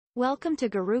Welcome to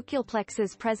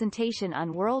Gurukulplex's presentation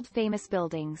on world-famous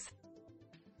buildings.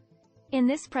 In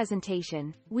this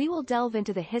presentation, we will delve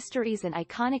into the histories and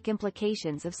iconic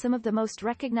implications of some of the most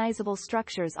recognizable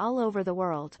structures all over the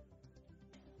world.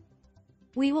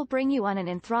 We will bring you on an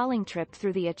enthralling trip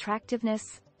through the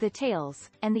attractiveness, the tales,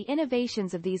 and the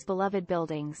innovations of these beloved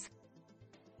buildings.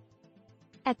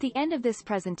 At the end of this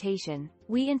presentation,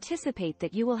 we anticipate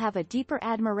that you will have a deeper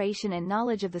admiration and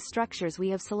knowledge of the structures we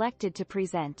have selected to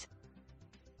present.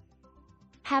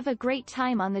 Have a great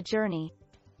time on the journey.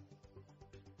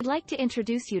 I'd like to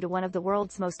introduce you to one of the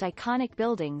world's most iconic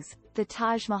buildings, the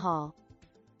Taj Mahal.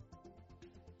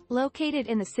 Located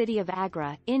in the city of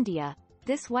Agra, India,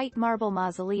 this white marble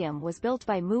mausoleum was built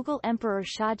by Mughal Emperor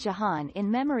Shah Jahan in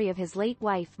memory of his late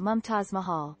wife Mumtaz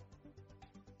Mahal.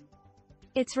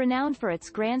 It's renowned for its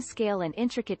grand scale and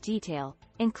intricate detail,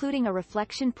 including a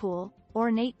reflection pool,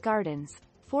 ornate gardens,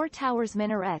 4 towers,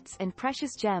 minarets, and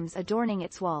precious gems adorning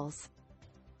its walls.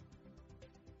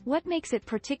 What makes it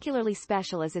particularly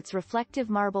special is its reflective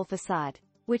marble facade,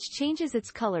 which changes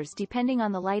its colors depending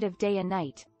on the light of day and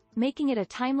night, making it a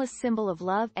timeless symbol of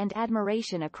love and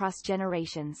admiration across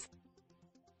generations.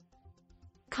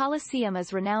 Colosseum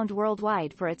is renowned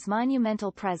worldwide for its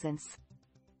monumental presence.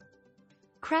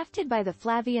 Crafted by the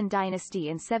Flavian dynasty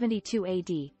in 72 AD,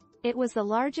 it was the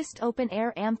largest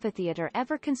open-air amphitheater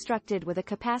ever constructed with a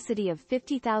capacity of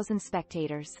 50,000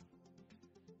 spectators.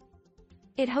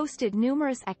 It hosted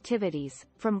numerous activities,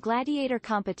 from gladiator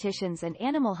competitions and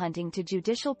animal hunting to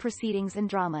judicial proceedings and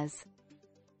dramas.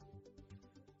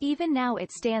 Even now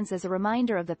it stands as a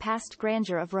reminder of the past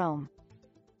grandeur of Rome.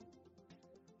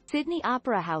 Sydney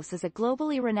Opera House is a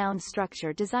globally renowned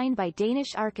structure designed by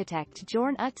Danish architect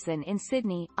Jorn Utzon in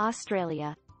Sydney,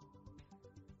 Australia.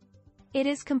 It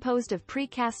is composed of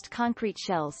precast concrete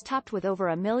shells topped with over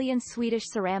 1 million Swedish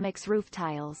ceramics roof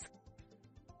tiles.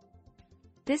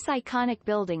 This iconic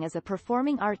building is a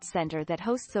performing arts center that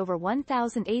hosts over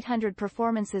 1,800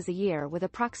 performances a year with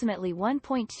approximately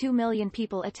 1.2 million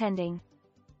people attending.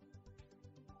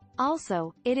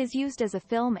 Also, it is used as a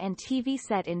film and TV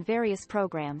set in various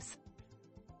programs.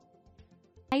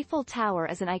 Eiffel Tower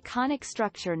is an iconic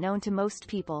structure known to most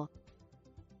people.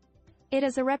 It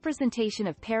is a representation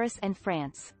of Paris and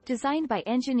France, designed by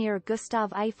engineer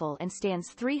Gustave Eiffel and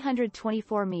stands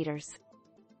 324 meters.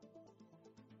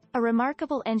 A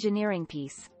remarkable engineering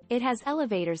piece, it has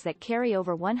elevators that carry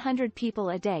over 100 people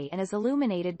a day and is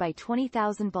illuminated by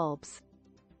 20,000 bulbs.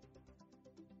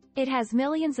 It has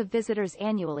millions of visitors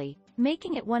annually,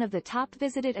 making it one of the top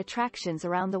visited attractions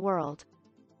around the world.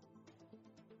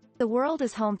 The world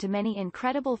is home to many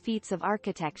incredible feats of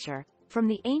architecture, from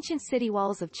the ancient city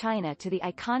walls of China to the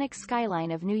iconic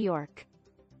skyline of New York.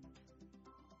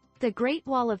 The Great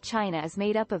Wall of China is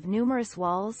made up of numerous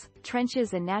walls,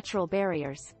 trenches and natural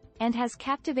barriers, and has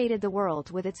captivated the world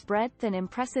with its breadth and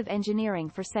impressive engineering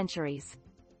for centuries.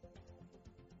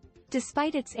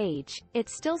 Despite its age, it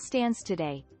still stands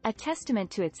today, a testament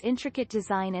to its intricate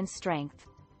design and strength.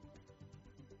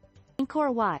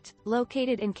 Angkor Wat,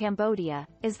 located in Cambodia,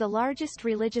 is the largest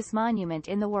religious monument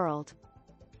in the world.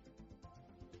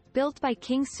 Built by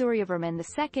King Suryavarman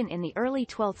II in the early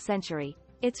 12th century,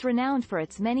 it's renowned for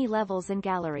its many levels and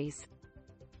galleries.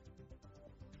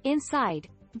 Inside,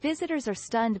 visitors are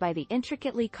stunned by the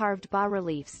intricately carved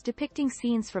bas-reliefs depicting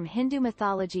scenes from Hindu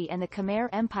mythology and the Khmer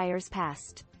Empire's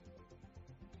past.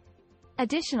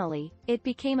 Additionally, it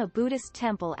became a Buddhist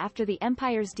temple after the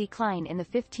empire's decline in the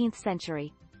 15th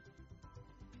century.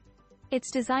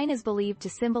 Its design is believed to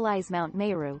symbolize Mount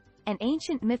Meru, an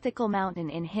ancient mythical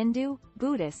mountain in Hindu,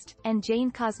 Buddhist, and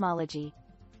Jain cosmology.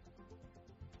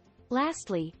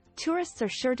 Lastly, tourists are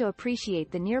sure to appreciate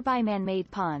the nearby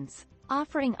man-made ponds,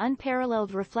 offering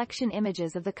unparalleled reflection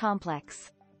images of the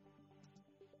complex.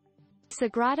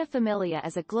 Sagrada Familia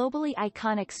is a globally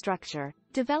iconic structure,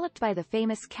 developed by the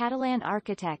famous Catalan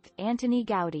architect Antoni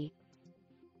Gaudí.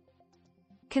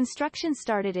 Construction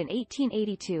started in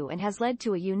 1882 and has led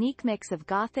to a unique mix of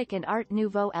Gothic and Art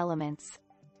Nouveau elements.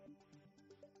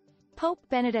 Pope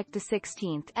Benedict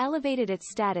XVI elevated its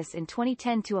status in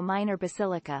 2010 to a minor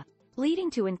basilica,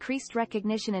 leading to increased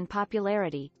recognition and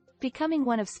popularity, becoming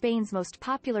one of Spain's most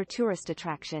popular tourist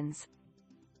attractions.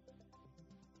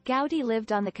 Gaudí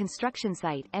lived on the construction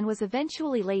site and was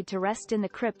eventually laid to rest in the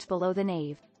crypt below the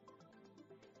nave.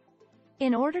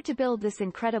 In order to build this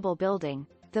incredible building,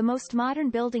 the most modern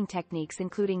building techniques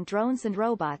including drones and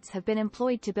robots have been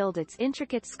employed to build its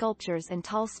intricate sculptures and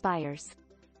tall spires.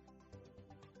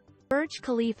 Burj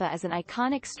Khalifa is an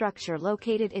iconic structure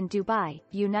located in Dubai,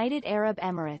 United Arab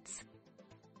Emirates.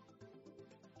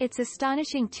 Its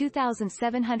astonishing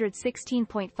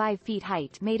 2,716.5 feet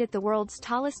height made it the world's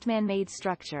tallest man-made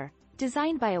structure,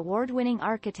 designed by award-winning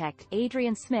architect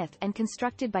Adrian Smith and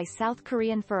constructed by South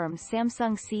Korean firm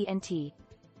Samsung C&T.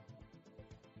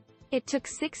 It took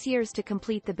 6 years to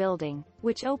complete the building,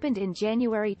 which opened in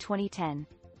January 2010.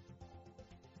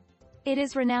 It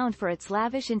is renowned for its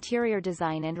lavish interior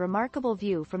design and remarkable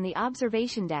view from the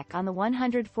observation deck on the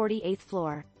 148th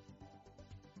floor.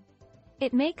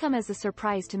 It may come as a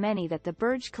surprise to many that the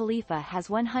Burj Khalifa has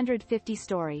 150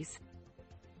 stories.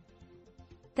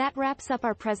 That wraps up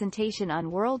our presentation on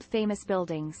world-famous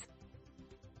buildings.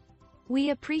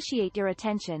 We appreciate your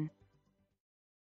attention.